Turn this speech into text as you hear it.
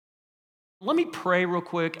Let me pray real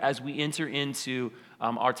quick as we enter into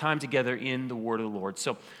our time together in the Word of the Lord.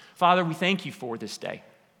 So, Father, we thank you for this day,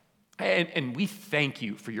 and we thank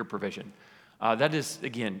you for your provision. That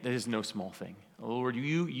is no small thing. Lord,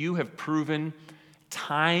 you have proven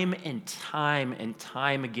time and time and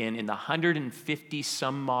time again in the 150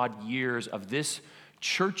 some odd years of this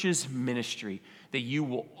church's ministry that you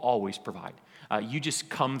will always provide. You just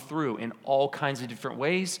come through in all kinds of different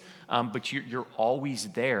ways, but you're always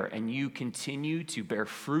there, and you continue to bear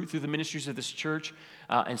fruit through the ministries of this church,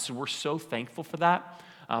 and so we're so thankful for that.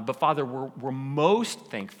 But Father, we're most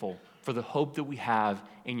thankful for the hope that we have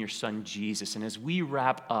in your Son, Jesus. And as we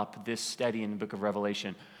wrap up this study in the book of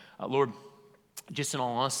Revelation, Lord, just in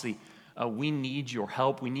all honesty, we need your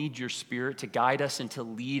help. We need your Spirit to guide us and to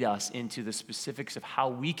lead us into the specifics of how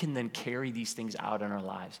we can then carry these things out in our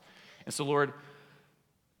lives. And so, Lord,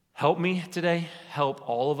 help me today, help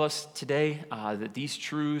all of us today, that these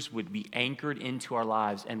truths would be anchored into our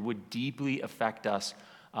lives and would deeply affect us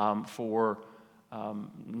for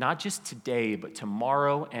not just today, but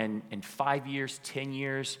tomorrow and 5 years, 10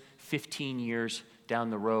 years, 15 years down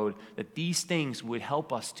the road, that these things would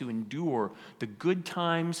help us to endure the good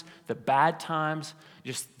times, the bad times,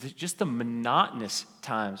 just the monotonous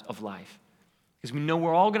times of life. Because we know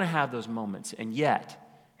we're all going to have those moments, and yet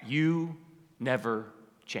you never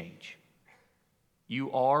change.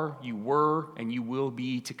 You are, you were, and you will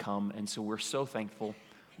be to come, and so we're so thankful.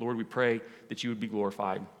 Lord, we pray that you would be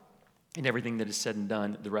glorified in everything that is said and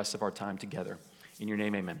done the rest of our time together. In your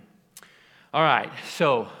name, amen. All right,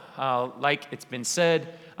 so like it's been said,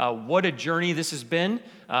 what a journey this has been.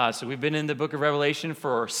 So we've been in the book of Revelation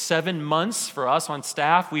for 7 months for us on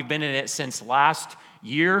staff. We've been in it since last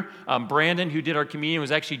year. Brandon, who did our communion,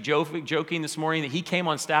 was actually joking this morning that he came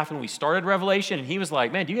on staff when we started Revelation, and he was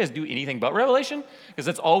like, man, do you guys do anything but Revelation? Because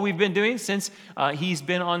that's all we've been doing since he's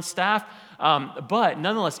been on staff. But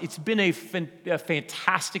nonetheless, it's been a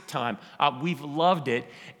fantastic time. We've loved it.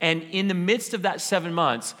 And in the midst of that 7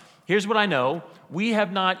 months, here's what I know. We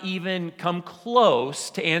have not even come close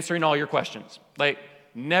to answering all your questions.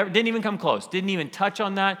 Didn't even come close. Didn't even touch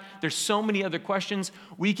on that. There's so many other questions.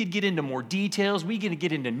 We could get into more details. We could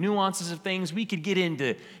get into nuances of things. We could get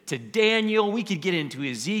into Daniel. We could get into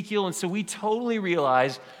Ezekiel. And so we totally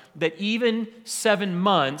realize that even 7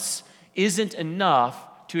 months isn't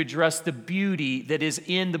enough to address the beauty that is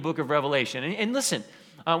in the book of Revelation. And listen,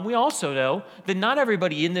 we also know that not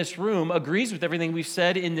everybody in this room agrees with everything we've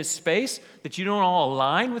said in this space, that you don't all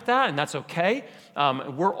align with that, and that's okay.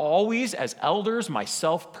 We're always, as elders,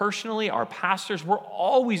 myself personally, our pastors, we're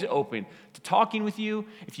always open to talking with you.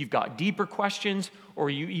 If you've got deeper questions or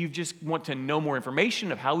you just want to know more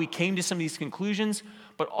information of how we came to some of these conclusions.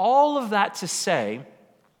 But all of that to say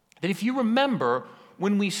that if you remember,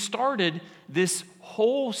 when we started this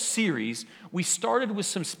whole series, we started with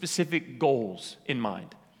some specific goals in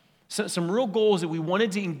mind. So, some real goals that we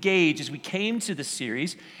wanted to engage as we came to the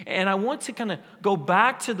series. And I want to kind of go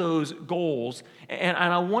back to those goals, and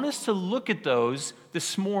I want us to look at those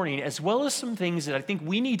this morning, as well as some things that I think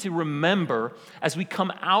we need to remember as we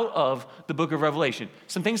come out of the book of Revelation.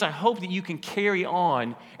 Some things I hope that you can carry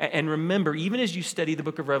on and remember, even as you study the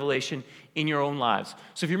book of Revelation in your own lives.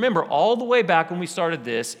 So if you remember, all the way back when we started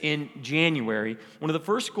this in January, one of the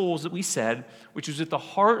first goals that we said, which was at the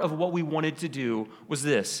heart of what we wanted to do, was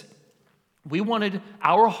this. We wanted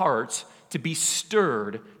our hearts to be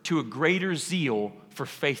stirred to a greater zeal for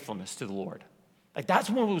faithfulness to the Lord. That's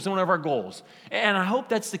was one of our goals. And I hope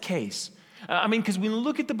that's the case. Because when we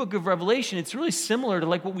look at the book of Revelation, it's really similar to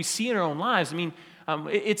what we see in our own lives.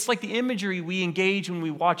 It's like the imagery we engage when we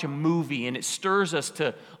watch a movie, and it stirs us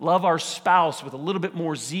to love our spouse with a little bit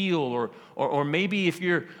more zeal, or maybe if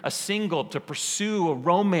you're a single, to pursue a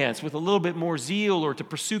romance with a little bit more zeal, or to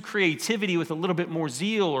pursue creativity with a little bit more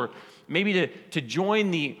zeal, or maybe to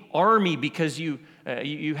join the army because you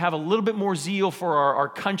have a little bit more zeal for our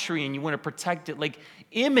country and you want to protect it.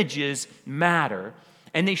 Images matter,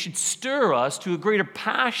 and they should stir us to a greater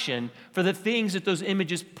passion for the things that those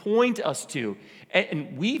images point us to.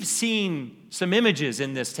 And we've seen some images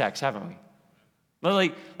in this text, haven't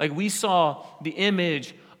we? We saw the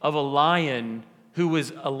image of a lion who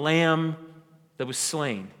was a lamb that was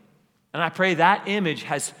slain. And I pray that image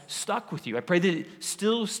has stuck with you. I pray that it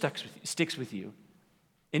still sticks with you.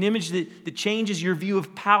 An image that changes your view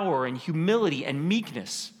of power and humility and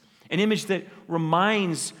meekness. An image that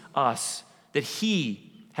reminds us that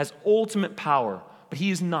he has ultimate power, but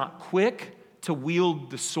he is not quick to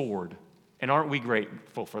wield the sword. And aren't we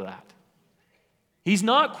grateful for that? He's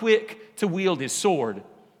not quick to wield his sword.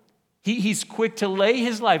 He's quick to lay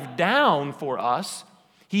his life down for us.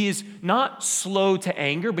 He is not slow to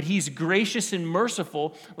anger, but he's gracious and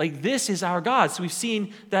merciful. Like, this is our God. So we've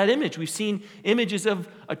seen that image. We've seen images of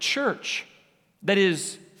a church that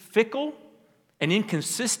is fickle and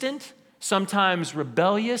inconsistent, sometimes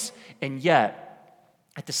rebellious, and yet,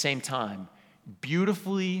 at the same time,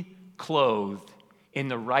 beautifully clothed in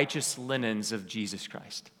the righteous linens of Jesus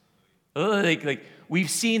Christ. Like we've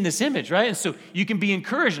seen this image, right? And so you can be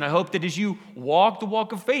encouraged, and I hope that as you walk the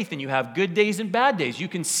walk of faith and you have good days and bad days, you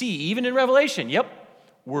can see, even in Revelation, yep,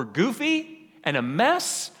 we're goofy and a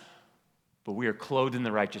mess, but we are clothed in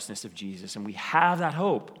the righteousness of Jesus, and we have that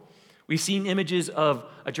hope. We've seen images of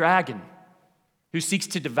a dragon who seeks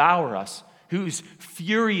to devour us, who's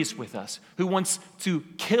furious with us, who wants to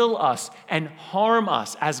kill us and harm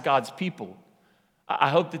us as God's people. I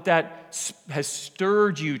hope that has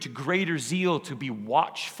stirred you to greater zeal to be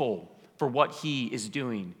watchful for what he is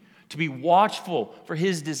doing, to be watchful for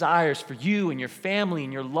his desires for you and your family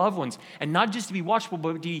and your loved ones, and not just to be watchful,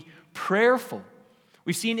 but to be prayerful.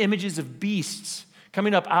 We've seen images of beasts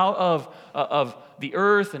coming up out of the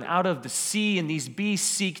earth and out of the sea, and these beasts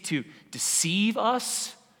seek to deceive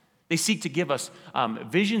us. They seek to give us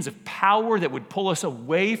visions of power that would pull us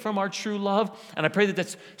away from our true love. And I pray that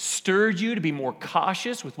that's stirred you to be more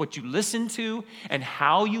cautious with what you listen to and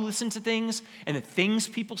how you listen to things and the things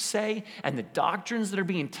people say and the doctrines that are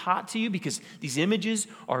being taught to you, because these images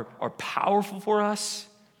are powerful for us.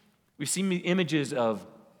 We've seen images of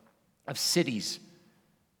cities,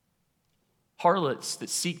 harlots that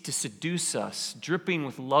seek to seduce us, dripping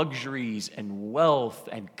with luxuries and wealth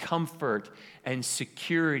and comfort and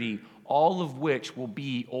security, all of which will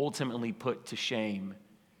be ultimately put to shame.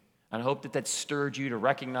 And I hope that that stirred you to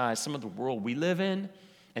recognize some of the world we live in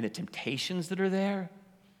and the temptations that are there.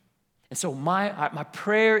 And so my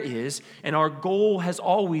prayer is, and our goal has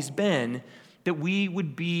always been, that we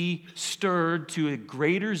would be stirred to a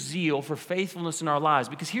greater zeal for faithfulness in our lives.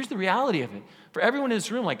 Because here's the reality of it. For everyone in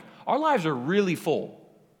this room, like, our lives are really full.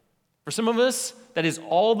 For some of us, that is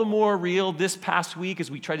all the more real this past week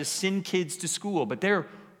as we try to send kids to school. But they're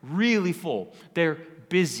really full. They're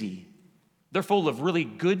busy. They're full of really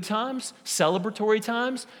good times, celebratory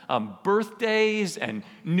times, birthdays and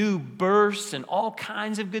new births and all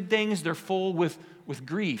kinds of good things. They're full with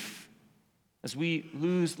grief as we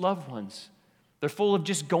lose loved ones. They're full of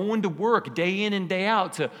just going to work day in and day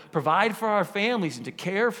out to provide for our families and to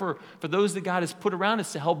care for those that God has put around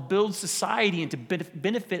us to help build society and to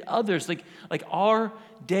benefit others. Like our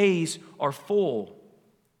days are full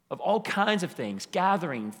of all kinds of things: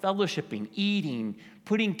 gathering, fellowshipping, eating,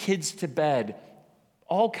 putting kids to bed,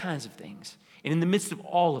 all kinds of things. And in the midst of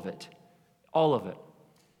all of it,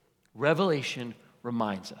 Revelation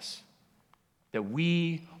reminds us that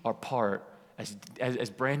we are part, as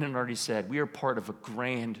Brandon already said, we are part of a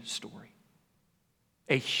grand story,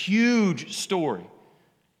 a huge story,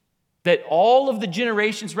 that all of the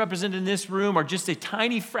generations represented in this room are just a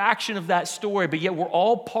tiny fraction of that story, but yet we're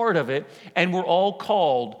all part of it, and we're all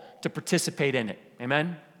called to participate in it.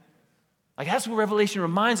 Amen? Like, that's what Revelation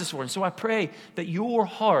reminds us for. And so I pray that your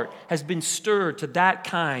heart has been stirred to that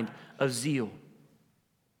kind of zeal,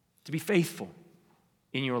 to be faithful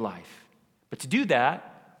in your life. But to do that,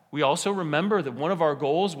 we also remember that one of our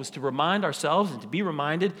goals was to remind ourselves and to be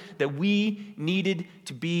reminded that we needed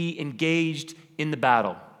to be engaged in the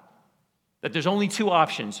battle. That there's only two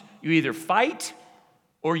options. You either fight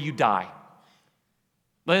or you die.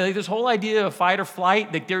 Like this whole idea of fight or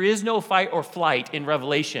flight, like there is no fight or flight in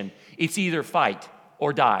Revelation. It's either fight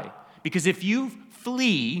or die. Because if you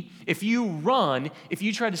flee, if you run, if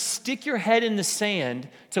you try to stick your head in the sand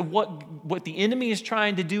to what the enemy is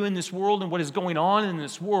trying to do in this world and what is going on in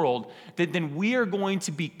this world, then we are going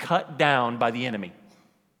to be cut down by the enemy.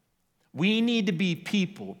 We need to be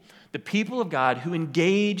people, the people of God, who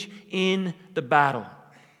engage in the battle.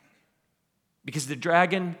 Because the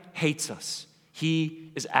dragon hates us.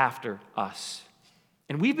 He is after us.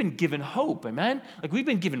 And we've been given hope, amen? Like, we've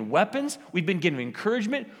been given weapons. We've been given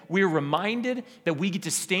encouragement. We're reminded that we get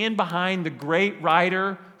to stand behind the great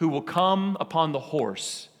rider who will come upon the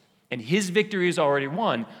horse. And his victory is already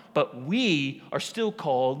won, but we are still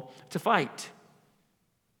called to fight.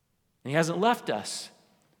 And he hasn't left us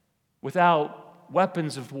without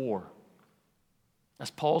weapons of war.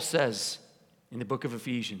 As Paul says in the book of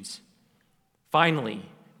Ephesians, finally,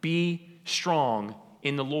 be strong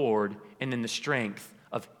in the Lord and in the strength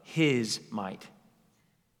of his might.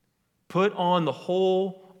 Put on the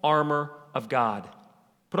whole armor of God.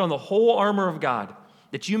 Put on the whole armor of God,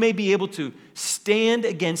 that you may be able to stand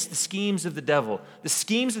against the schemes of the devil. The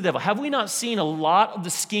schemes of the devil. Have we not seen a lot of the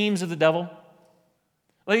schemes of the devil?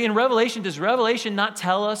 Like in Revelation, does Revelation not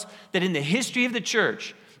tell us that in the history of the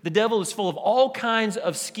church, The devil is full of all kinds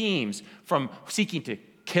of schemes, from seeking to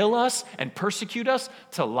kill us and persecute us,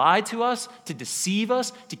 to lie to us, to deceive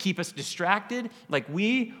us, to keep us distracted. Like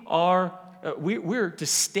we're to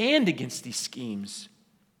stand against these schemes.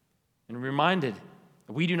 And reminded,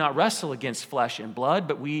 we do not wrestle against flesh and blood,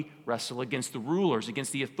 but we wrestle against the rulers,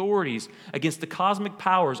 against the authorities, against the cosmic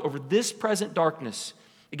powers over this present darkness,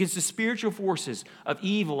 against the spiritual forces of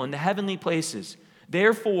evil in the heavenly places.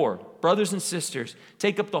 Therefore, brothers and sisters,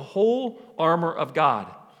 take up the whole armor of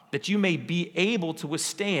God, that you may be able to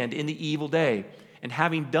withstand in the evil day, and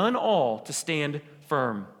having done all, to stand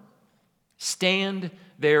firm. Stand,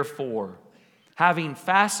 therefore, having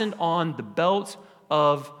fastened on the belt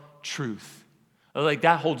of truth. Like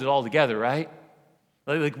that holds it all together, right?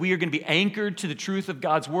 Like we are going to be anchored to the truth of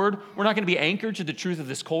God's word. We're not going to be anchored to the truth of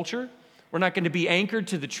this culture. We're not going to be anchored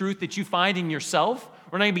to the truth that you find in yourself.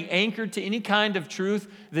 We're not going to be anchored to any kind of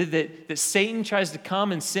truth that Satan tries to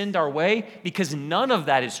come and send our way, because none of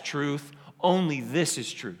that is truth. Only this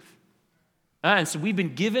is truth. And so we've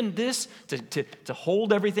been given this to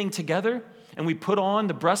hold everything together, and we put on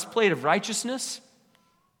the breastplate of righteousness.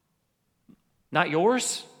 Not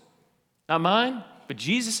yours, not mine, but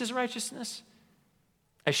Jesus' righteousness.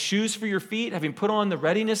 As shoes for your feet, having put on the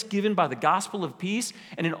readiness given by the gospel of peace,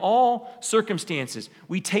 and in all circumstances,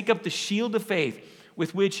 we take up the shield of faith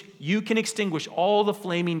with which you can extinguish all the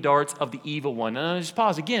flaming darts of the evil one. And I'll just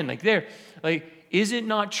pause again, is it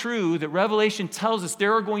not true that Revelation tells us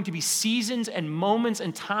there are going to be seasons and moments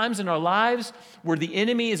and times in our lives where the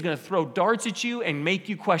enemy is going to throw darts at you and make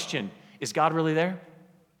you question, is God really there?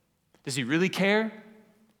 Does he really care?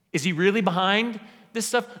 Is he really behind this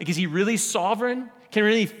stuff? Is he really sovereign? Can he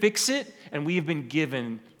really fix it? And we have been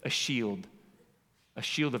given a shield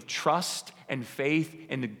of trust and faith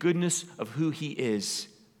in the goodness of who he is.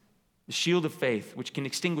 The shield of faith, which can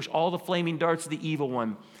extinguish all the flaming darts of the evil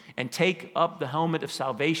one, and take up the helmet of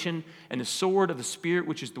salvation and the sword of the Spirit,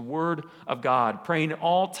 which is the word of God, praying at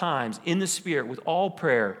all times in the Spirit with all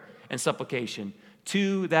prayer and supplication.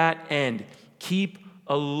 To that end, keep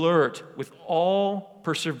alert with all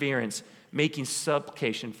perseverance, making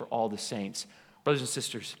supplication for all the saints. Brothers and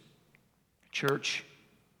sisters, church,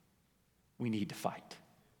 we need to fight.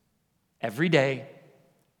 Every day,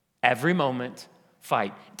 every moment,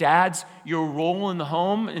 fight. Dads, your role in the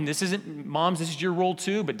home, and this isn't, moms, this is your role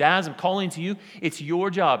too, but dads, I'm calling to you. It's your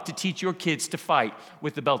job to teach your kids to fight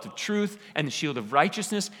with the belt of truth and the shield of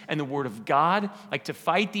righteousness and the word of God, like to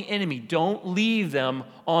fight the enemy. Don't leave them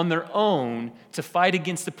on their own to fight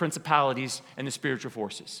against the principalities and the spiritual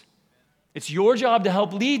forces. It's your job to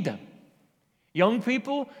help lead them. Young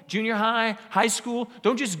people, junior high, high school,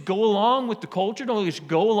 don't just go along with the culture. Don't just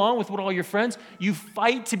go along with what all your friends. You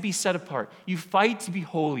fight to be set apart. You fight to be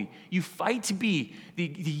holy. You fight to be the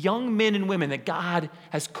young men and women that God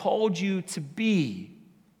has called you to be.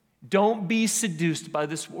 Don't be seduced by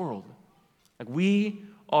this world. Like we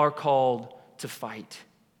are called to fight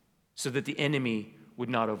so that the enemy would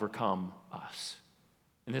not overcome us.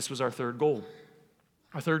 And this was our third goal.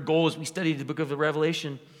 Our third goal as we studied the book of the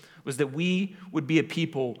Revelation was that we would be a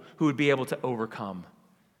people who would be able to overcome.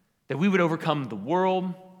 That we would overcome the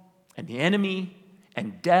world and the enemy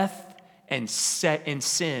and death and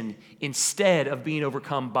sin instead of being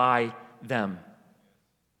overcome by them.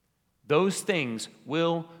 Those things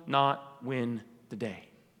will not win the day.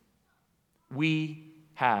 We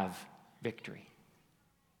have victory.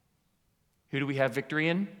 Who do we have victory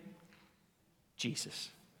in? Jesus.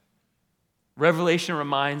 Revelation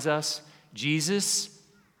reminds us Jesus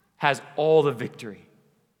has all the victory.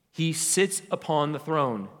 He sits upon the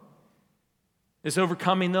throne. This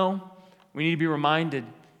overcoming, though, we need to be reminded,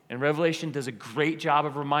 and Revelation does a great job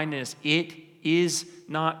of reminding us, it is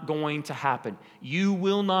not going to happen. You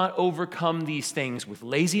will not overcome these things with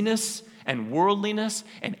laziness and worldliness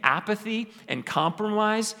and apathy and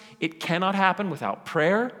compromise. It cannot happen without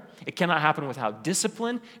prayer. It cannot happen without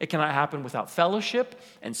discipline. It cannot happen without fellowship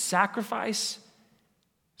and sacrifice,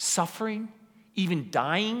 suffering, even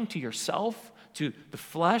dying to yourself, to the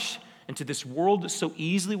flesh, and to this world that so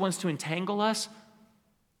easily wants to entangle us.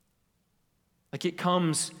 Like it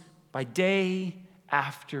comes by day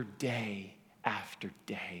after day after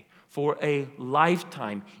day for a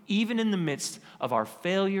lifetime, even in the midst of our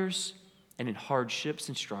failures and in hardships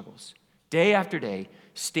and struggles. Day after day,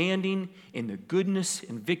 standing in the goodness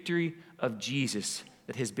and victory of Jesus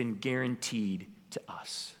that has been guaranteed to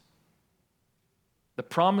us. The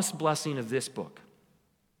promised blessing of this book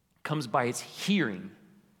comes by its hearing.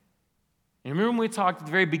 And remember when we talked at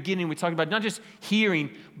the very beginning, we talked about not just hearing,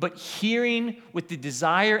 but hearing with the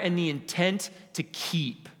desire and the intent to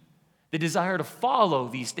keep. The desire to follow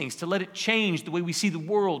these things, to let it change the way we see the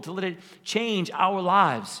world, to let it change our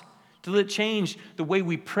lives, to let it change the way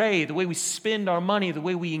we pray, the way we spend our money, the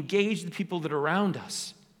way we engage the people that are around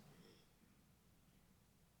us.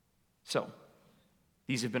 So,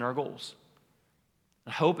 these have been our goals. I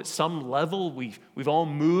hope at some level we've all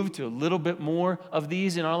moved to a little bit more of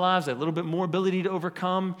these in our lives, a little bit more ability to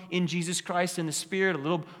overcome in Jesus Christ in the Spirit, a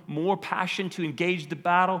little more passion to engage the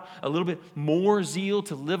battle, a little bit more zeal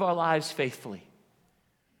to live our lives faithfully.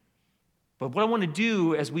 But what I want to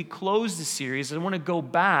do as we close this series is I want to go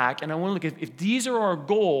back and I want to look at if these are our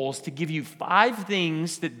goals, to give you 5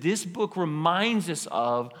 things that this book reminds us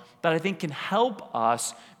of that I think can help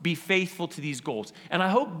us be faithful to these goals. And I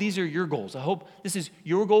hope these are your goals. I hope this is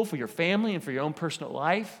your goal for your family and for your own personal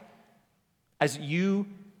life as you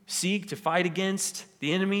seek to fight against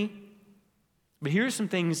the enemy. But here are some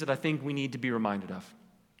things that I think we need to be reminded of.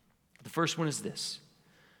 The first one is this: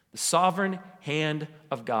 the sovereign hand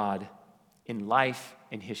of God in life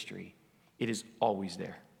and history. It is always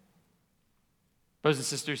there. Brothers and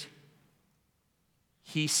sisters,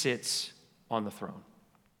 He sits on the throne.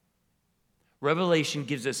 Revelation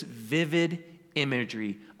gives us vivid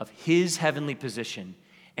imagery of His heavenly position,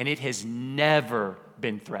 and it has never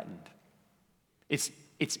been threatened. It's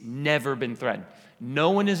never been threatened.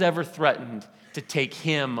 No one has ever threatened to take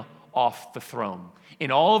Him off the throne.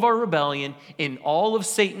 In all of our rebellion, in all of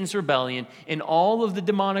Satan's rebellion, in all of the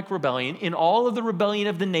demonic rebellion, in all of the rebellion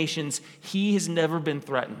of the nations, He has never been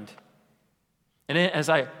threatened. And as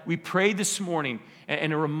we prayed this morning,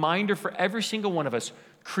 and a reminder for every single one of us,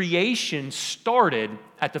 creation started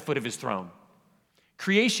at the foot of His throne.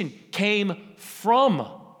 Creation came from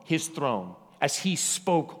His throne as He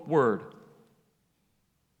spoke word.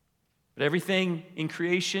 But everything in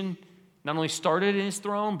creation not only started in His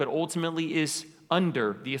throne, but ultimately is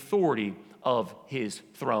under the authority of His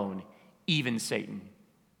throne, even Satan.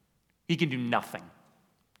 He can do nothing.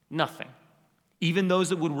 Nothing. Even those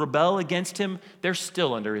that would rebel against Him, they're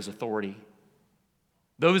still under His authority.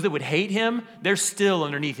 Those that would hate Him, they're still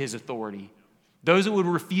underneath His authority. Those that would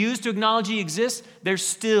refuse to acknowledge He exists, they're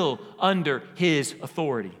still under His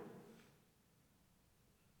authority.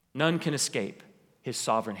 None can escape His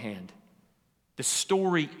sovereign hand. The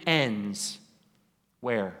story ends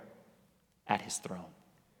where? At His throne.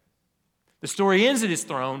 The story ends at His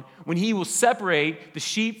throne when He will separate the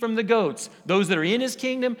sheep from the goats, those that are in His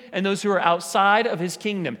kingdom and those who are outside of His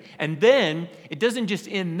kingdom. And then it doesn't just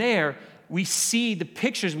end there. We see the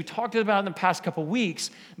pictures we talked about in the past couple weeks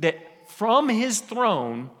that from His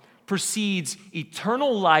throne proceeds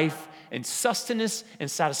eternal life and sustenance and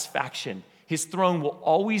satisfaction. His throne will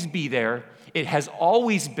always be there. It has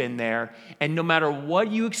always been there. And no matter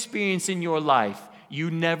what you experience in your life, you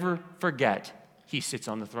never forget He sits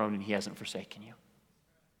on the throne and He hasn't forsaken you.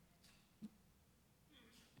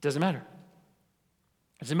 It doesn't matter.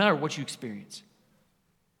 It doesn't matter what you experience.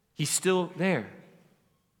 He's still there.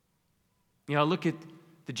 You know, look at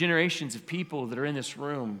the generations of people that are in this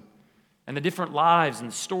room and the different lives and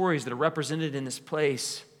the stories that are represented in this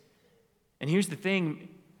place. And here's the thing.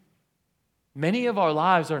 Many of our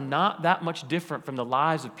lives are not that much different from the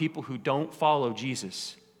lives of people who don't follow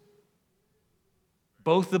Jesus.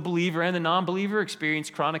 Both the believer and the non-believer experience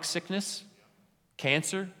chronic sickness,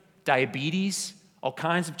 cancer, diabetes, all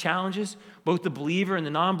kinds of challenges. Both the believer and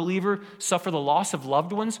the non-believer suffer the loss of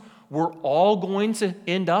loved ones. We're all going to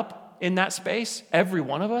end up in that space, every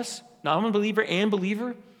one of us, non-believer and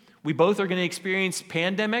believer. We both are going to experience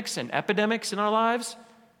pandemics and epidemics in our lives.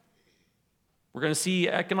 We're going to see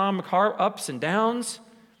economic ups and downs,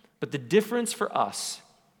 but the difference for us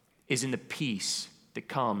is in the peace that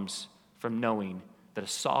comes from knowing that a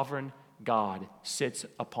sovereign God sits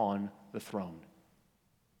upon the throne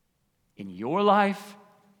in your life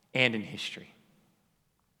and in history.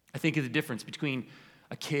 I think of the difference between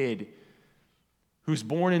a kid who's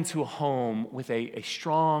born into a home with a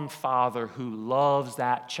strong father who loves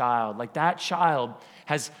that child. Like that child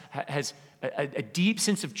has a deep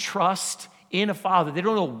sense of trust in a father. They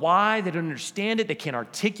don't know why, they don't understand it, they can't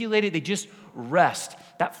articulate it, they just rest.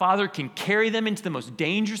 That father can carry them into the most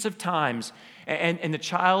dangerous of times, and the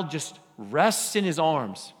child just rests in his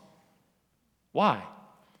arms. Why?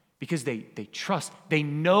 Because they trust. They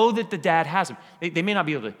know that the dad has them. They may not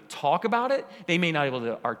be able to talk about it, they may not be able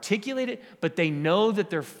to articulate it, but they know that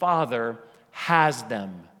their father has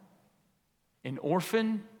them. An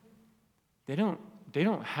orphan, they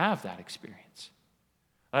don't have that experience.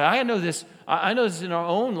 I know this in our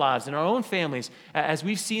own lives, in our own families, as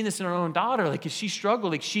we've seen this in our own daughter. Like, as she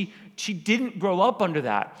struggled, like she didn't grow up under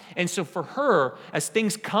that. And so for her, as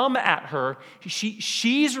things come at her,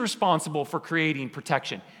 she's responsible for creating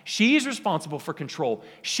protection. She's responsible for control.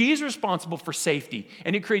 She's responsible for safety.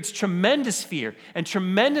 And it creates tremendous fear and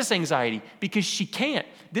tremendous anxiety because she can't.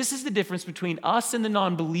 This is the difference between us and the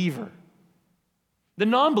non-believer. The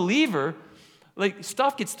non-believer, like,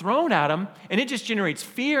 stuff gets thrown at them, and it just generates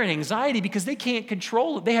fear and anxiety because they can't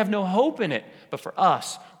control it. They have no hope in it. But for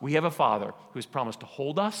us, we have a Father who has promised to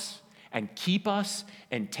hold us and keep us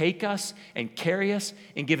and take us and carry us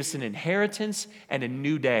and give us an inheritance and a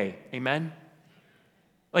new day. Amen?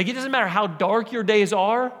 Like, it doesn't matter how dark your days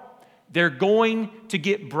are, they're going to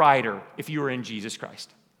get brighter if you are in Jesus Christ.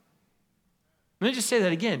 Let me just say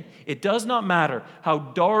that again. It does not matter how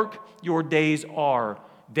dark your days are,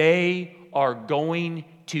 they are going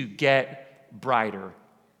to get brighter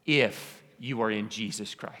if you are in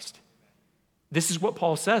Jesus Christ. This is what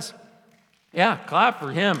Paul says. Yeah, clap for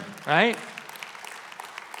him, right?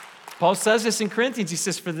 Paul says this in Corinthians. He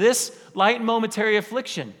says, for this light and momentary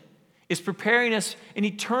affliction is preparing us an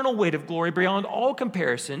eternal weight of glory beyond all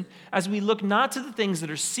comparison as we look not to the things that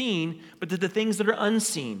are seen, but to the things that are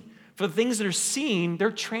unseen. For the things that are seen, they're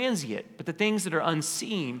transient, but the things that are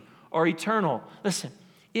unseen are eternal. Listen,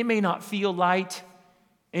 it may not feel light,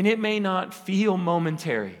 and it may not feel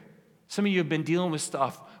momentary. Some of you have been dealing with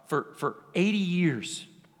stuff for 80 years.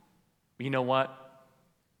 But you know what?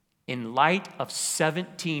 In light of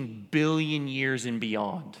 17 billion years and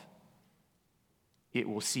beyond, it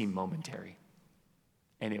will seem momentary,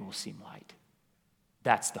 and it will seem light.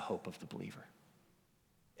 That's the hope of the believer.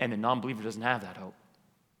 And the non-believer doesn't have that hope,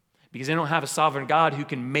 because they don't have a sovereign God who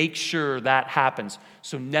can make sure that happens.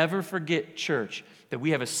 So never forget, church, that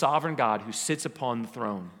we have a sovereign God who sits upon the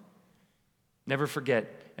throne. Never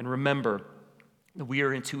forget and remember that we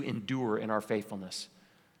are to endure in our faithfulness.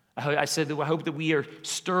 I said that I hope that we are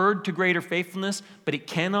stirred to greater faithfulness, but it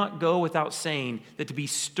cannot go without saying that to be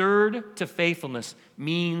stirred to faithfulness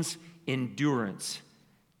means endurance.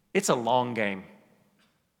 It's a long game.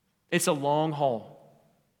 It's a long haul.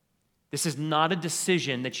 This is not a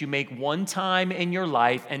decision that you make one time in your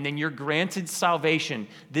life and then you're granted salvation.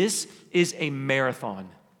 This is a marathon.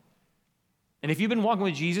 And if you've been walking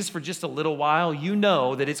with Jesus for just a little while, you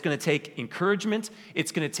know that it's going to take encouragement,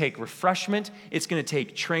 it's going to take refreshment, it's going to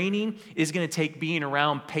take training, it's going to take being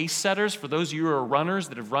around pace setters. For those of you who are runners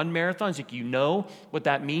that have run marathons, like, you know what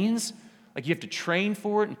that means. Like, you have to train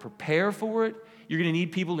for it and prepare for it. You're going to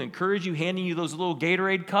need people to encourage you, handing you those little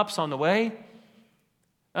Gatorade cups on the way.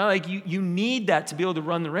 You need that to be able to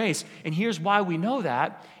run the race. And here's why we know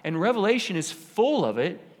that. And Revelation is full of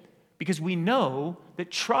it, because we know that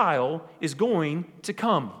trial is going to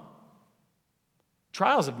come.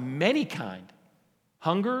 Trials of many kind.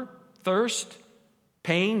 Hunger, thirst,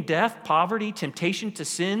 pain, death, poverty, temptation to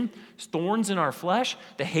sin, thorns in our flesh,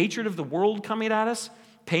 the hatred of the world coming at us,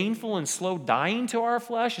 painful and slow dying to our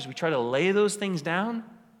flesh as we try to lay those things down.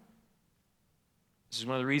 This is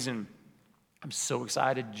one of the reasons I'm so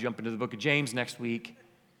excited to jump into the book of James next week.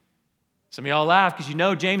 Some of y'all laugh because you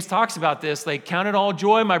know James talks about this. Like, count it all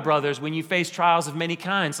joy, my brothers, when you face trials of many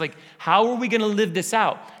kinds. Like, how are we going to live this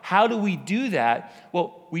out? How do we do that?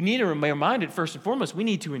 Well, we need to be reminded, first and foremost, we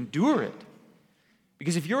need to endure it.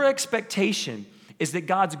 Because if your expectation is that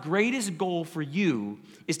God's greatest goal for you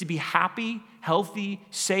is to be happy, healthy,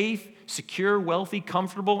 safe, secure, wealthy,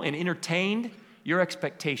 comfortable, and entertained, your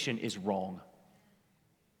expectation is wrong.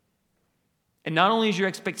 And not only is your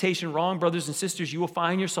expectation wrong, brothers and sisters, you will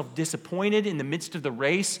find yourself disappointed in the midst of the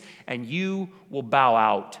race, and you will bow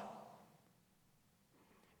out.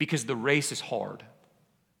 Because the race is hard.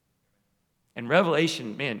 And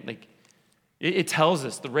Revelation, man, like, it tells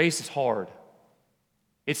us the race is hard.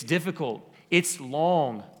 It's difficult. It's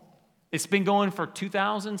long. It's been going for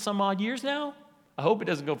 2,000 some odd years now. I hope it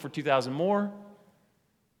doesn't go for 2,000 more.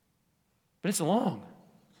 But it's long.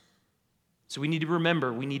 So we need to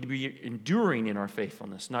remember, we need to be enduring in our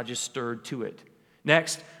faithfulness, not just stirred to it.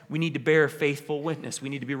 Next, we need to bear faithful witness. We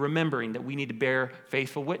need to be remembering that we need to bear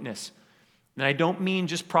faithful witness. And I don't mean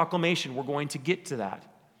just proclamation. We're going to get to that.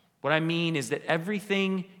 What I mean is that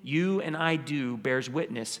everything you and I do bears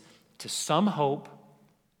witness to some hope,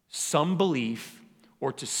 some belief,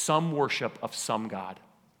 or to some worship of some God.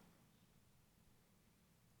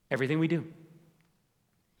 Everything we do.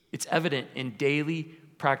 It's evident in daily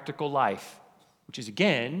practical life, which is,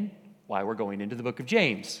 again, why we're going into the book of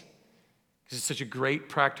James, because it's such a great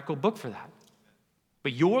practical book for that.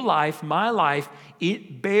 But your life, my life,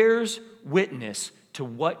 it bears witness to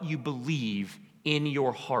what you believe in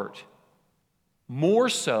your heart. more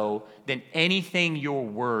so than anything your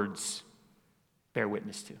words bear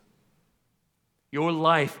witness to. Your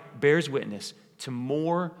life bears witness to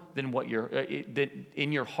more than what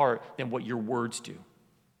in your heart than what your words do.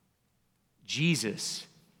 Jesus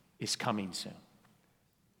is coming soon.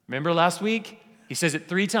 Remember last week? He says it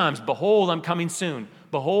 3 times. Behold, I'm coming soon.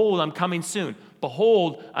 Behold, I'm coming soon.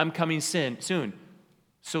 Behold, I'm coming soon.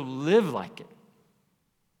 So live like it.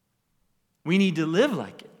 We need to live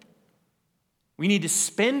like it. We need to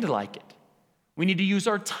spend like it. We need to use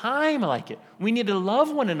our time like it. We need to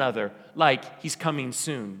love one another like he's coming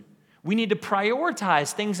soon. We need to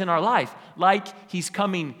prioritize things in our life like he's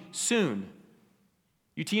coming soon.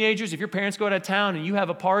 You teenagers, if your parents go out of town and you have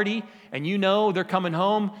a party and you know they're coming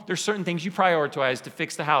home, there's certain things you prioritize to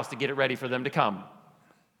fix the house to get it ready for them to come.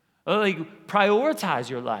 Like, prioritize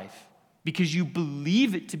your life because you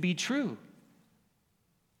believe it to be true.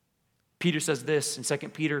 Peter says this in 2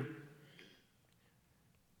 Peter,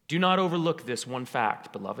 do not overlook this one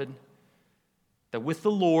fact, beloved, that with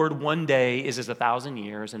the Lord 1 day is as 1,000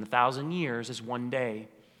 years, and 1,000 years is 1 day.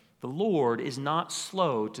 The Lord is not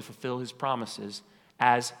slow to fulfill his promises,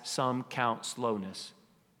 as some count slowness.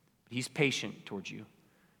 But he's patient towards you,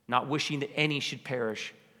 not wishing that any should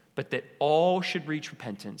perish, but that all should reach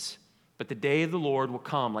repentance. But the day of the Lord will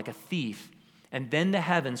come like a thief, and then the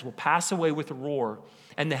heavens will pass away with a roar,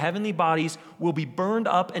 and the heavenly bodies will be burned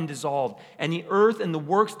up and dissolved, and the earth and the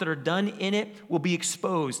works that are done in it will be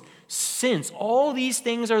exposed. Since all these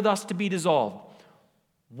things are thus to be dissolved,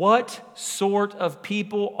 what sort of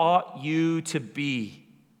people ought you to be?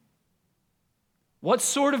 What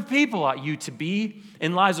sort of people ought you to be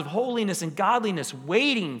in lives of holiness and godliness,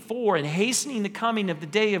 waiting for and hastening the coming of the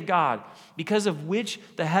day of God, because of which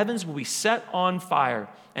the heavens will be set on fire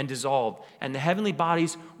and dissolved, and the heavenly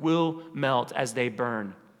bodies will melt as they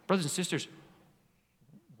burn. Brothers and sisters,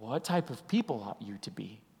 what type of people ought you to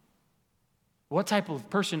be? What type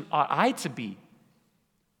of person ought I to be?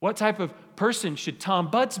 What type of person should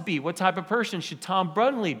Tom Butts be? What type of person should Tom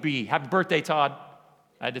Brunley be? Happy birthday, Todd.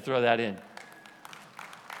 I had to throw that in.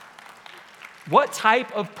 What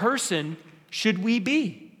type of person should we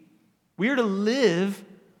be? We are to live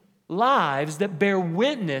lives that bear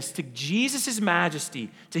witness to Jesus'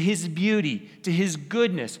 majesty, to his beauty, to his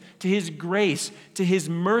goodness, to his grace, to his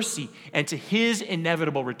mercy, and to his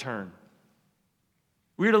inevitable return.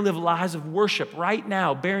 We are to live lives of worship right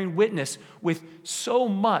now, bearing witness with so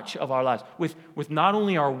much of our lives, with not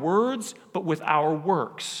only our words, but with our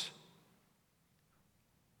works.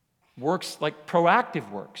 Works like proactive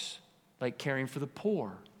works, like caring for the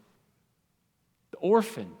poor, the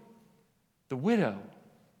orphan, the widow,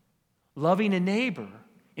 loving a neighbor,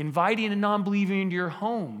 inviting a non-believer into your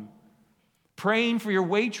home, praying for your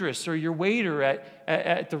waitress or your waiter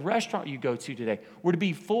at the restaurant you go to today. We're to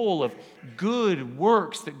be full of good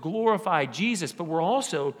works that glorify Jesus, but we're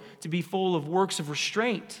also to be full of works of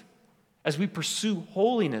restraint. As we pursue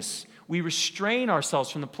holiness, we restrain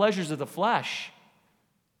ourselves from the pleasures of the flesh,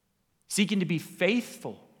 seeking to be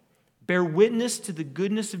faithful, bear witness to the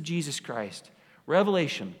goodness of Jesus Christ.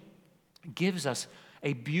 Revelation gives us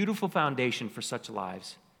a beautiful foundation for such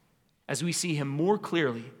lives as we see him more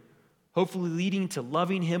clearly, hopefully leading to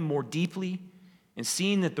loving him more deeply and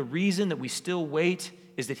seeing that the reason that we still wait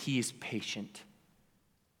is that he is patient.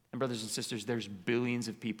 And brothers and sisters, there's billions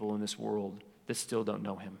of people in this world that still don't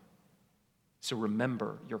know him. So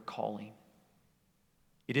remember your calling.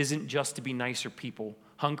 It isn't just to be nicer people,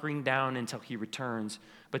 hunkering down until he returns,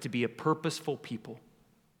 but to be a purposeful people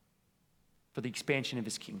for the expansion of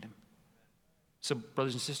his kingdom. So,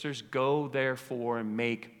 brothers and sisters, go therefore and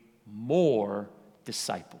make more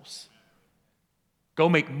disciples. Go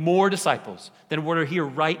make more disciples than what are here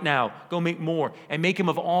right now. Go make more and make them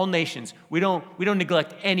of all nations. We don't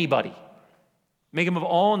neglect anybody. Make them of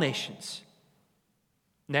all nations.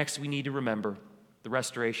 Next, we need to remember the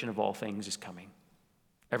restoration of all things is coming.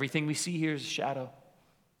 Everything we see here is a shadow.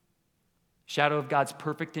 Shadow of God's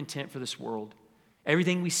perfect intent for this world.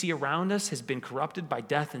 Everything we see around us has been corrupted by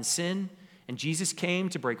death and sin, and Jesus came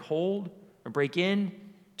to break in,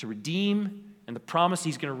 to redeem, and the promise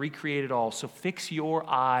he's going to recreate it all. So fix your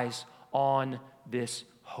eyes on this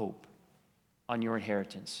hope, on your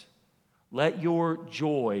inheritance. Let your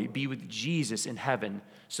joy be with Jesus in heaven,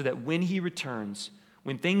 so that when he returns,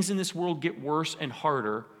 when things in this world get worse and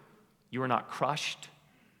harder, you are not crushed,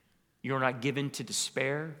 you are not given to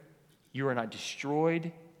despair, you are not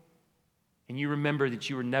destroyed, and you remember that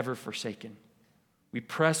you were never forsaken. We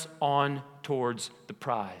press on towards the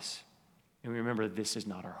prize, and we remember this is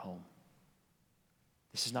not our home.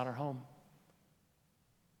 This is not our home.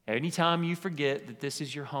 Anytime you forget that this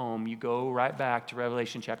is your home, you go right back to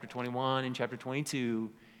Revelation chapter 21 and chapter 22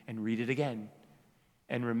 and read it again.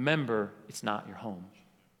 And remember, it's not your home.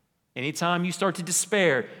 Anytime you start to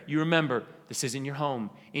despair, you remember, this isn't your home.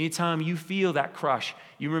 Anytime you feel that crush,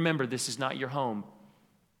 you remember, this is not your home.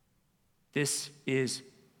 This is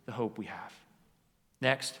the hope we have.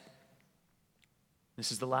 Next,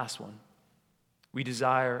 this is the last one.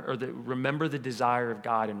 Remember the desire of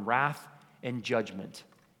God, and wrath and judgment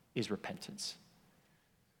is repentance,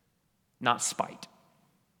 not spite.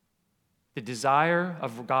 The desire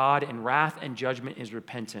of God and wrath and judgment is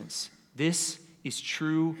repentance. This is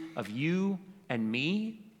true of you and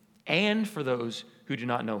me and for those who do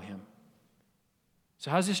not know him.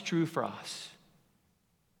 So how is this true for us?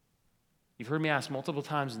 You've heard me ask multiple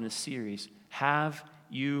times in this series, have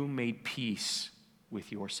you made peace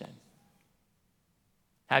with your sin?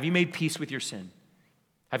 Have you made peace with your sin?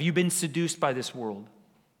 Have you been seduced by this world?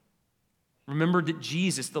 Remember that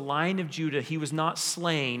Jesus, the Lion of Judah, he was not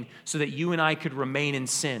slain so that you and I could remain in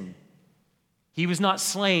sin. He was not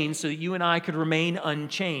slain so that you and I could remain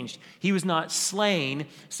unchanged. He was not slain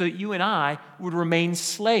so that you and I would remain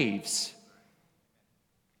slaves.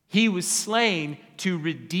 He was slain to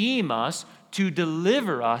redeem us, to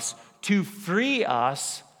deliver us, to free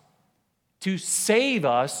us, to save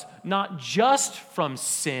us, not just from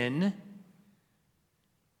sin,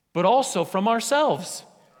 but also from ourselves.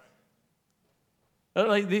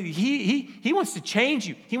 He wants to change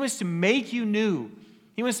you. He wants to make you new.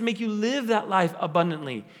 He wants to make you live that life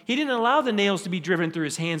abundantly. He didn't allow the nails to be driven through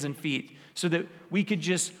his hands and feet so that we could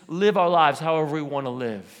just live our lives however we want to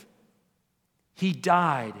live. He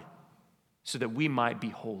died so that we might be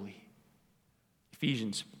holy.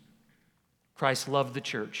 Ephesians, Christ loved the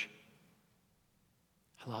church.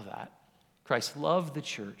 I love that. Christ loved the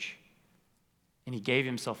church, and he gave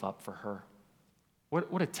himself up for her.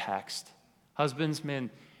 What a text. Husbands,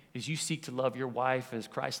 men, as you seek to love your wife as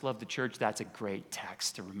Christ loved the church, that's a great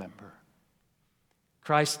text to remember.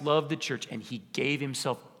 Christ loved the church, and he gave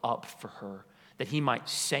himself up for her, that he might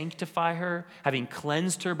sanctify her, having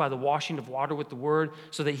cleansed her by the washing of water with the word,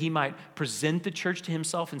 so that he might present the church to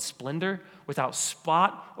himself in splendor, without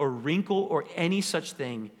spot or wrinkle or any such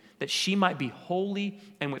thing, that she might be holy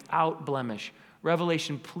and without blemish.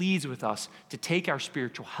 Revelation pleads with us to take our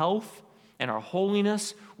spiritual health and our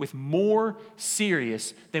holiness with more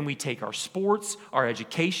serious than we take our sports, our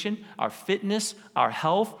education, our fitness, our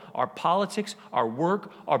health, our politics, our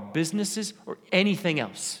work, our businesses, or anything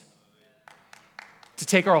else. To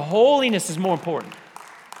take our holiness is more important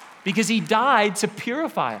because he died to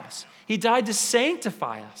purify us. He died to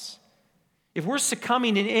sanctify us. If we're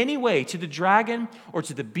succumbing in any way to the dragon or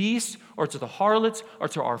to the beast or to the harlots or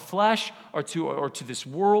to our flesh or to this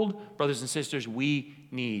world, brothers and sisters, we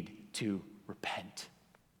need to repent.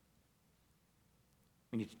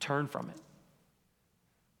 We need to turn from it.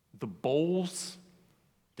 The bowls,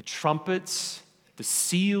 the trumpets, the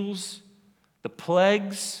seals, the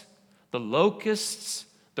plagues, the locusts,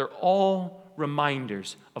 they're all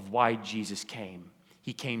reminders of why Jesus came.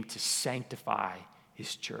 He came to sanctify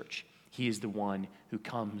his church. He is the one who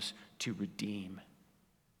comes to redeem.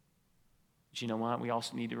 But you know what? We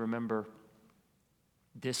also need to remember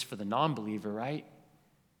this for the non-believer, right?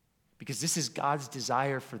 Because this is God's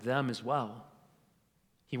desire for them as well.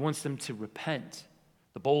 He wants them to repent.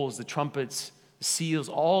 The bowls, the trumpets, the seals,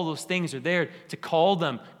 all those things are there to call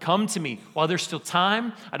them, come to me. While there's still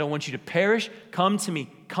time, I don't want you to perish. Come to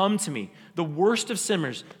me, come to me. The worst of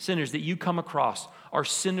sinners that you come across are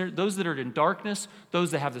sinners, those that are in darkness,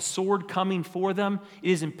 those that have the sword coming for them. It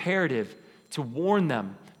is imperative to warn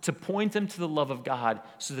them, to point them to the love of God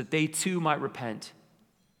so that they too might repent.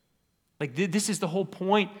 This is the whole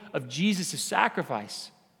point of Jesus'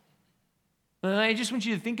 sacrifice. And I just want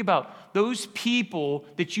you to think about those people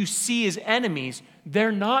that you see as enemies.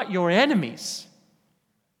 They're not your enemies.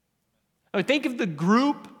 Think of the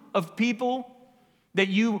group of people that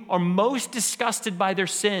you are most disgusted by their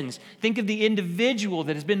sins. Think of the individual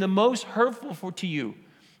that has been the most hurtful to you,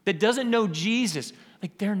 that doesn't know Jesus.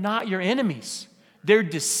 They're not your enemies. They're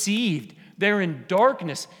deceived. They're in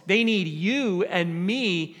darkness. They need you and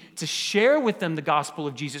me to share with them the gospel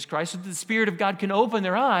of Jesus Christ so that the Spirit of God can open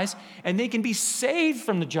their eyes and they can be saved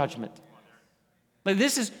from the judgment.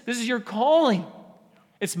 This is your calling.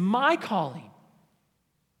 It's my calling.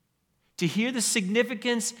 To hear the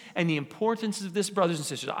significance and the importance of this, brothers and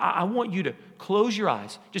sisters, I want you to close your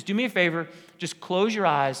eyes. Just do me a favor. Just close your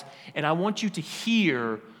eyes, and I want you to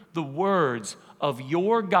hear the words of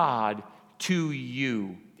your God to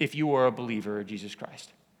you if you are a believer of Jesus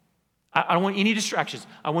Christ. I don't want any distractions.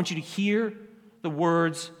 I want you to hear the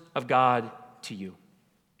words of God to you.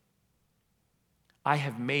 I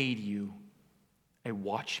have made you a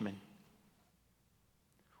watchman.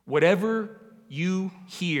 Whatever you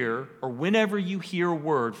hear, or whenever you hear a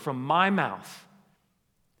word from my mouth,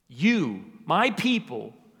 you, my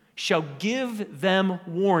people, shall give them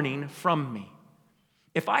warning from me.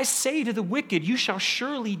 If I say to the wicked, you shall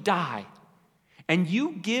surely die, and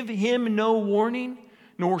you give him no warning,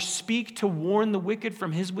 nor speak to warn the wicked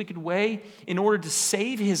from his wicked way in order to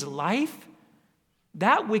save his life,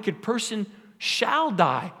 that wicked person shall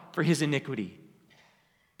die for his iniquity.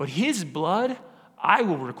 But his blood I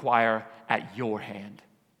will require at your hand.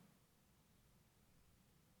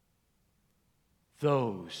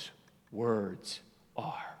 Those words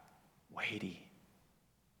are weighty.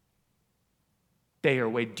 They are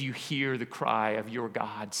weighty. Do you hear the cry of your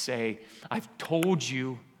God say, I've told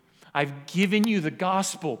you, I've given you the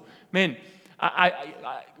gospel. Man,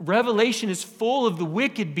 Revelation is full of the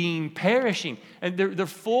wicked being perishing, and they're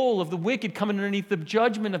full of the wicked coming underneath the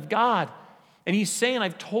judgment of God. And he's saying,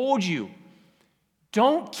 I've told you,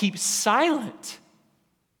 don't keep silent.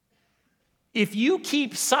 If you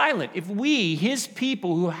keep silent, if we, his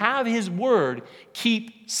people who have his word,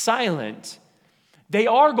 keep silent, they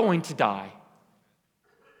are going to die.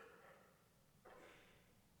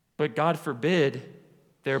 But God forbid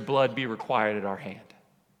their blood be required at our hand.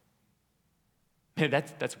 Man,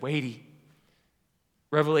 that's weighty.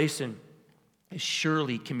 Revelation is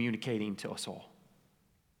surely communicating to us all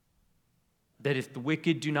that if the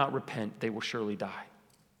wicked do not repent, they will surely die.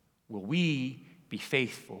 Will we be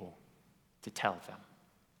faithful to tell them?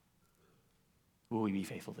 Will we be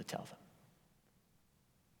faithful to tell them?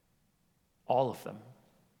 All of them,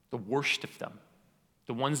 the worst of them,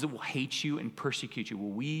 the ones that will hate you and persecute you,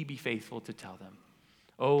 will we be faithful to tell them?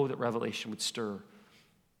 Oh, that Revelation would stir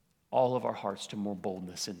all of our hearts to more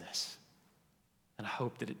boldness in this. And I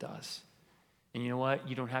hope that it does. And you know what?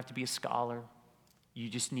 You don't have to be a scholar. You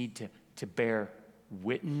just need to bear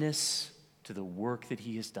witness to the work that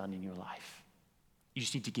he has done in your life. You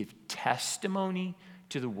just need to give testimony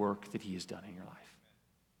to the work that he has done in your life.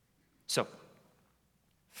 So,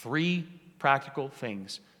 3 practical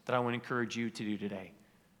things that I want to encourage you to do today.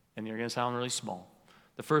 And they're going to sound really small.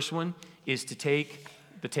 The first one is to take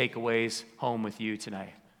the takeaways home with you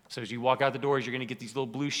tonight. So as you walk out the doors, you're going to get these little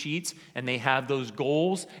blue sheets, and they have those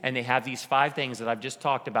goals, and they have these 5 things that I've just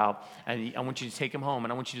talked about. And I want you to take them home,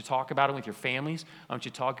 and I want you to talk about them with your families. I want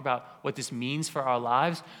you to talk about what this means for our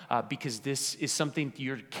lives, because this is something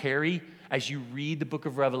you're to carry as you read the book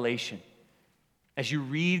of Revelation, as you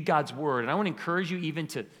read God's word. And I want to encourage you even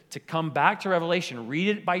to come back to Revelation, read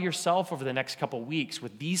it by yourself over the next couple weeks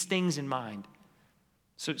with these things in mind.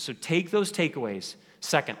 So take those takeaways.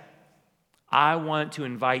 Second, I want to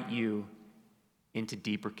invite you into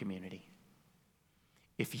deeper community.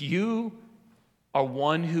 If you are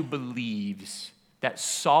one who believes that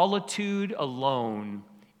solitude alone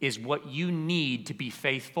is what you need to be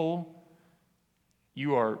faithful,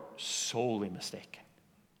 you are sorely mistaken.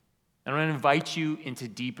 And I want to invite you into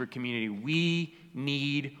deeper community. We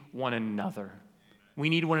need one another. We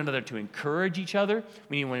need one another to encourage each other.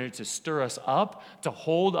 We need one another to stir us up, to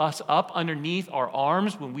hold us up underneath our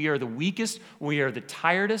arms when we are the weakest, when we are the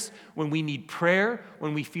tiredest, when we need prayer,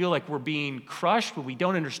 when we feel like we're being crushed, when we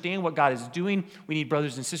don't understand what God is doing. We need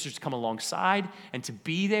brothers and sisters to come alongside and to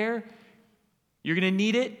be there. You're going to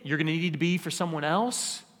need it. You're going to need to be for someone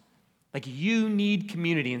else. Like, you need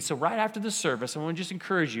community. And so right after the service, I want to just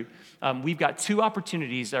encourage you. We've got 2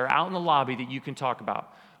 opportunities that are out in the lobby that you can talk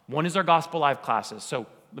about. One is our Gospel Life classes. So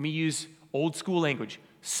let me use old school language,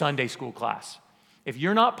 Sunday school class. If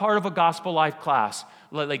you're not part of a Gospel Life class,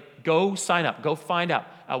 go sign up. Go find out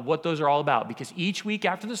what those are all about. Because each week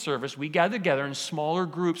after the service, we gather together in smaller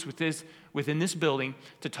groups within this building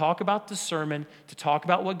to talk about the sermon, to talk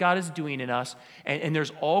about what God is doing in us. And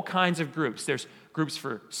there's all kinds of groups. There's groups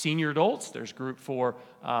for senior adults. There's group for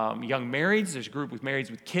young marrieds. There's group with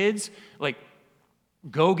marrieds with kids.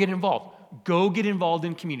 Go get involved. Go get involved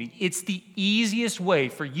in community. It's the easiest way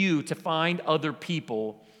for you to find other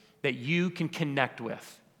people that you can connect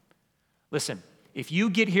with. Listen, if you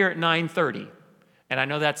get here at 9:30, and I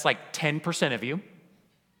know that's like 10% of you,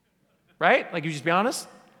 right? You just be honest.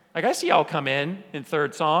 I see y'all come in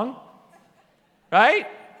third song, right?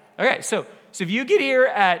 Okay, so if you get here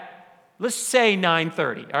at, let's say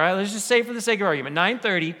 9:30, all right? Let's just say for the sake of argument,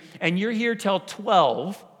 9:30, and you're here till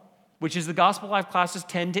 12, which is the Gospel Life classes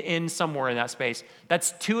tend to end somewhere in that space.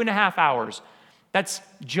 That's 2.5 hours. That's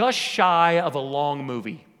just shy of a long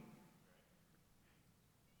movie.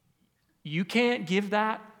 You can't give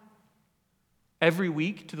that every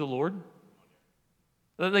week to the Lord.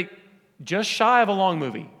 Just shy of a long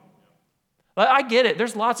movie. I get it.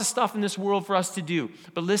 There's lots of stuff in this world for us to do.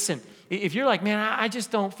 But listen, if you're like, man, I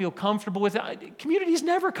just don't feel comfortable with it, community is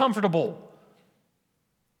never comfortable.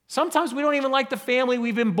 Sometimes we don't even like the family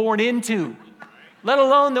we've been born into, let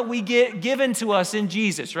alone that we get given to us in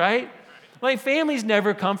Jesus, right? Like, family's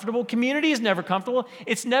never comfortable. Community is never comfortable.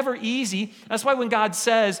 It's never easy. That's why when God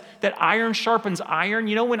says that iron sharpens iron,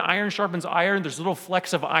 you know, when iron sharpens iron, there's little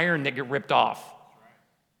flecks of iron that get ripped off.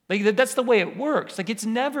 Like, that's the way it works. Like, it's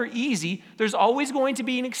never easy. There's always going to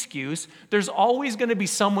be an excuse. There's always going to be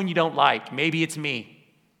someone you don't like. Maybe it's me,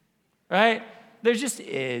 right? There just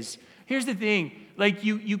is. Here's the thing. Like,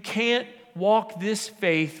 you can't walk this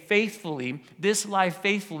faith faithfully, this life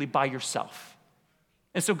faithfully by yourself.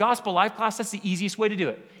 And so gospel life class, that's the easiest way to do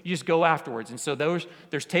it. You just go afterwards. And so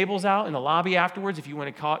there's tables out in the lobby afterwards if you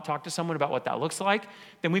want to talk to someone about what that looks like.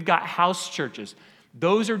 Then we've got house churches.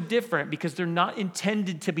 Those are different because they're not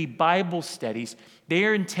intended to be Bible studies. They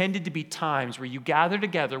are intended to be times where you gather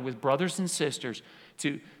together with brothers and sisters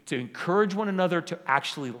to encourage one another to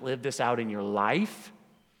actually live this out in your life,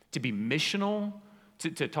 to be missional,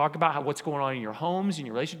 to talk about what's going on in your homes, in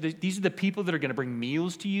your relationship. These are the people that are going to bring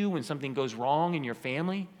meals to you when something goes wrong in your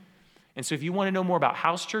family. And so if you want to know more about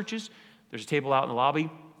house churches, there's a table out in the lobby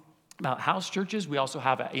about house churches. We also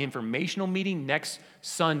have an informational meeting next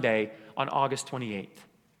Sunday on August 28th.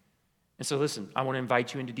 And so listen, I want to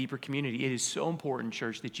invite you into deeper community. It is so important,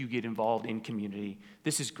 church, that you get involved in community.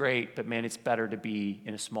 This is great, but man, it's better to be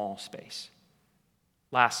in a small space.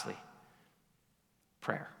 Lastly,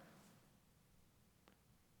 prayer.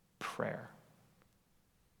 Prayer.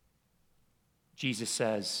 Jesus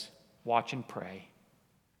says, watch and pray.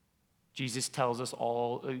 Jesus tells us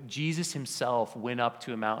all, Jesus himself went up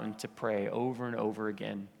to a mountain to pray over and over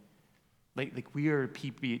again. Like we are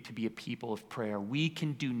to be a people of prayer. We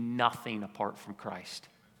can do nothing apart from Christ.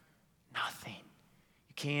 Nothing.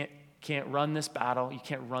 You can't run this battle. You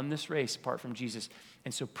can't run this race apart from Jesus.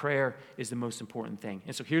 And so prayer is the most important thing.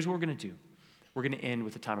 And so here's what we're going to do. We're going to end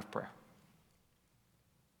with a time of prayer.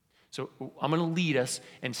 So I'm going to lead us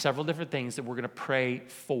in several different things that we're going to pray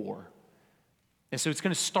for. And so it's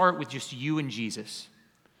going to start with just you and Jesus.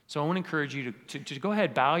 So I want to encourage you to go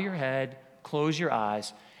ahead, bow your head, close your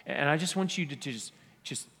eyes, and I just want you to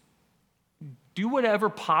just do whatever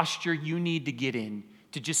posture you need to get in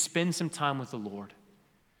to just spend some time with the Lord.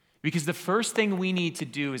 Because the first thing we need to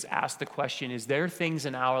do is ask the question, is there things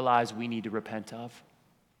in our lives we need to repent of?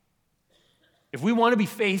 If we want to be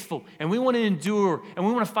faithful and we want to endure and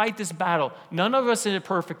we want to fight this battle, none of us are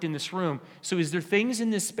perfect in this room. So is there things in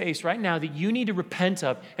this space right now that you need to repent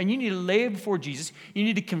of and you need to lay it before Jesus? You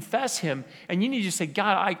need to confess him and you need to say,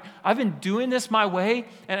 God, I've been doing this my way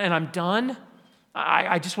and I'm done.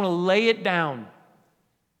 I just want to lay it down.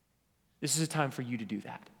 This is a time for you to do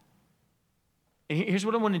that. And here's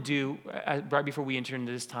what I want to do right before we enter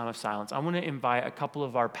into this time of silence. I want to invite a couple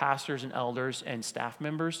of our pastors and elders and staff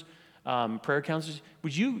members, prayer counselors,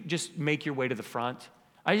 would you just make your way to the front?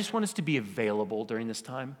 I just want us to be available during this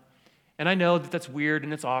time. And I know that that's weird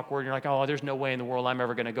and it's awkward. You're like, oh, there's no way in the world I'm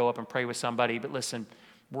ever going to go up and pray with somebody. But listen,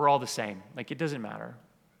 we're all the same. Like, it doesn't matter.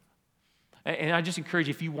 And I just encourage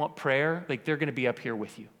you, if you want prayer, like, they're going to be up here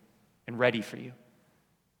with you and ready for you.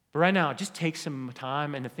 But right now, just take some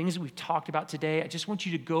time. And the things that we've talked about today, I just want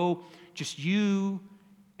you to go, just you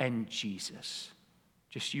and Jesus.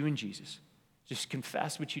 Just you and Jesus. Just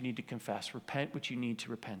confess what you need to confess. Repent what you need to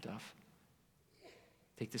repent of.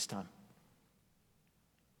 Take this time.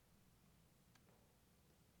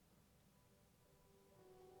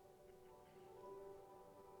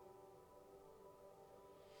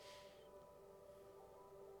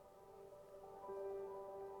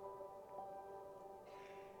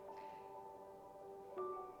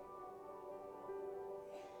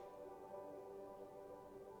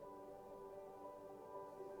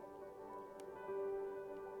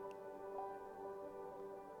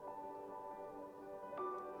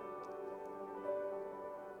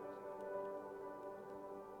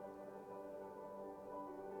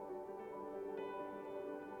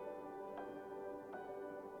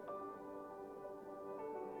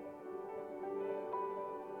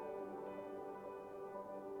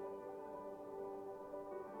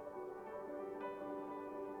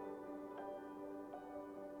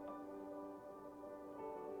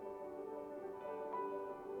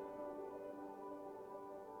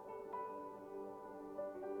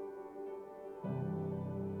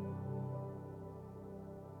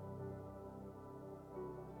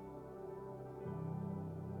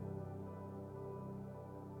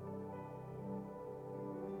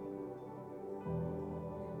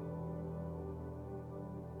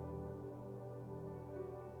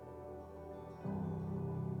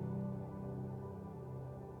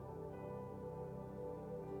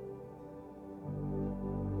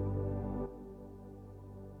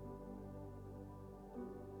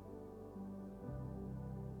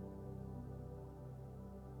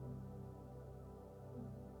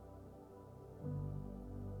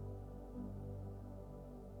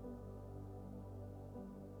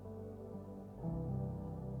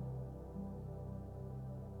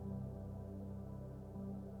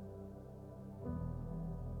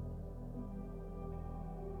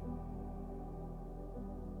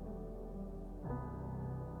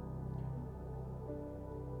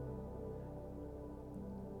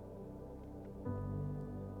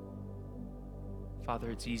 Father,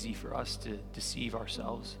 it's easy for us to deceive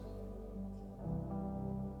ourselves.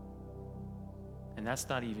 And that's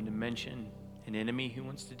not even to mention an enemy who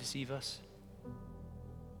wants to deceive us.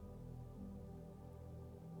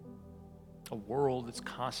 A world that's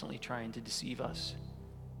constantly trying to deceive us,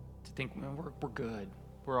 to think, man, we're good,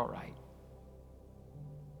 we're all right.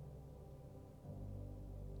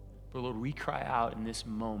 But Lord, we cry out in this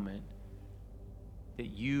moment that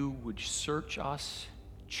you would search us,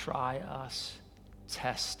 try us,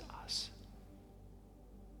 test us,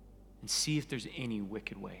 and see if there's any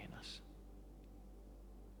wicked way in us.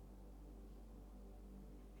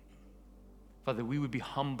 Father, we would be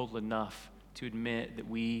humble enough to admit that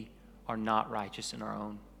we are not righteous in our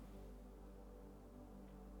own,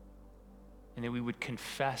 and that we would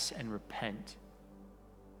confess and repent.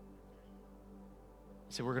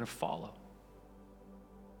 So we're going to follow.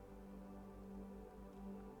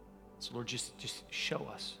 So Lord, just show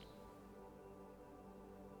us.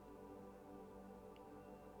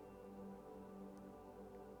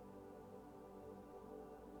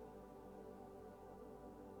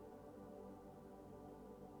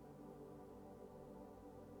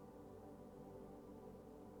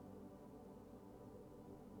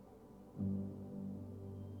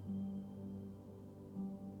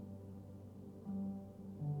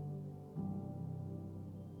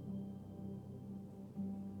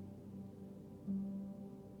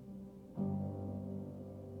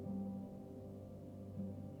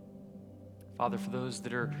 Father, for those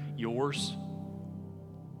that are yours,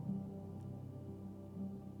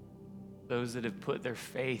 those that have put their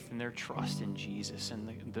faith and their trust in Jesus and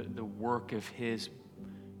the work of his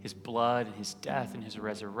blood and his death and his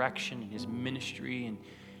resurrection and his ministry,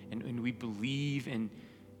 and we believe in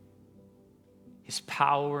his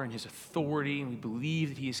power and his authority, and we believe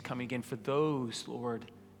that he is coming again. For those,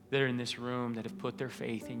 Lord, that are in this room that have put their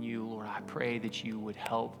faith in you, Lord, I pray that you would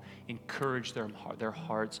help encourage their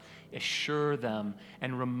hearts, assure them,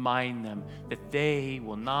 and remind them that they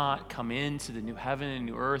will not come into the new heaven and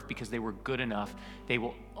new earth because they were good enough. They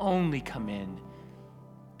will only come in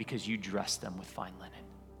because you dressed them with fine linen.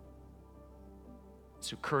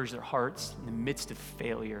 So encourage their hearts in the midst of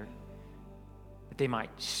failure, that they might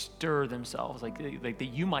stir themselves, like that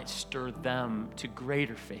you might stir them to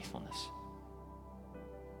greater faithfulness.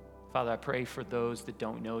 Father, I pray for those that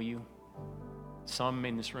don't know you. Some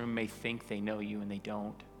in this room may think they know you and they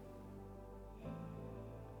don't.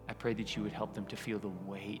 I pray that you would help them to feel the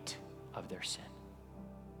weight of their sin.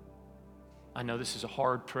 I know this is a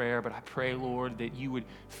hard prayer, but I pray, Lord, that you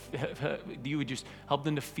would just help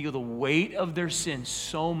them to feel the weight of their sin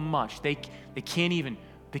so much they can't even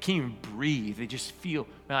breathe. They just feel,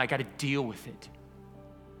 man, I got to deal with it.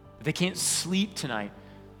 They can't sleep tonight.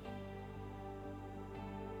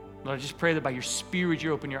 Lord, I just pray that by your Spirit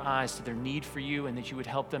you open your eyes to their need for you, and that you would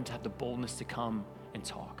help them to have the boldness to come and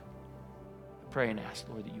talk. I pray and ask,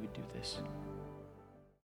 Lord, that you would do this.